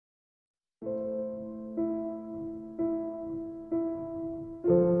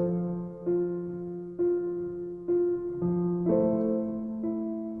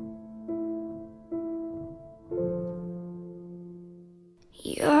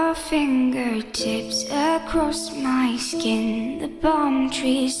Your fingertips across my skin, the palm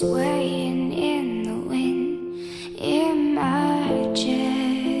trees swaying in the wind, emerges.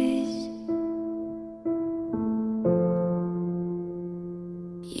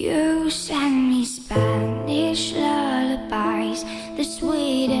 You sang me Spanish lullabies, the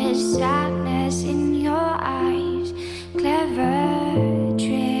sweetest sadness in your eyes. Clever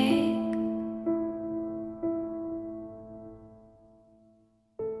trick.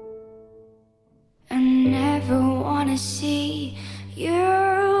 I never wanna see you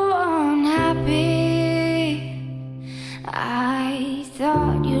unhappy. I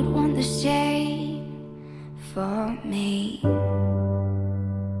thought you'd want the same for me.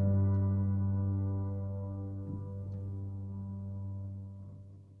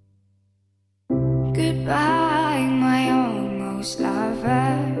 Goodbye, my almost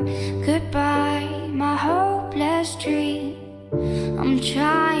lover. Goodbye, my hopeless dream. I'm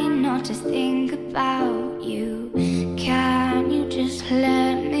trying not to think about you. Can you just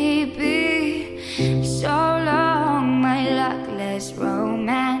let me be? So long, my luckless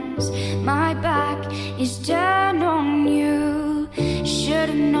romance. My back is turned on you.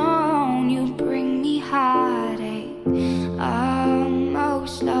 Should've known you'd bring me heartache.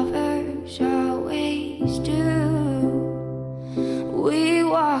 Most lovers always do. We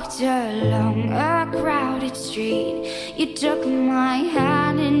walked along a crowded street. You took my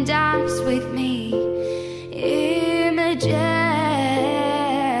hand and danced with me. Images.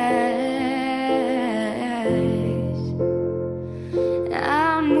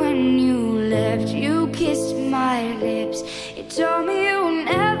 And when you left, you kissed my lips. You told me you'll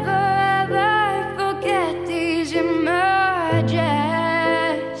never ever forget these images.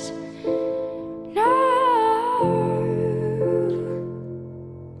 No,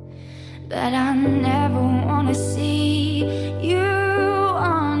 but I never wanna see you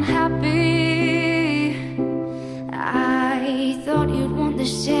unhappy. I thought you'd want the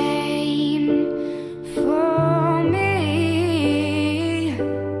same for me.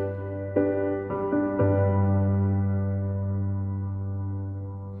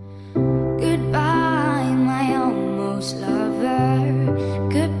 Goodbye, my almost lover.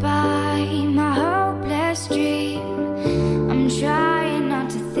 Goodbye, my hopeless dream. I'm trying not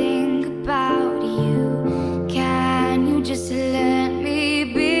to think about you. Can you just let me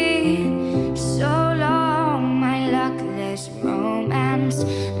be? So long, my luckless romance.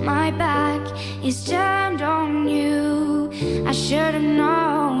 My back is turned on you. I should've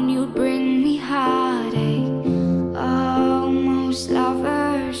known you'd bring me heartache. Most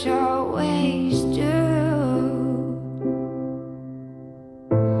lovers always do.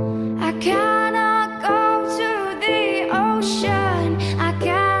 I cannot go to the ocean.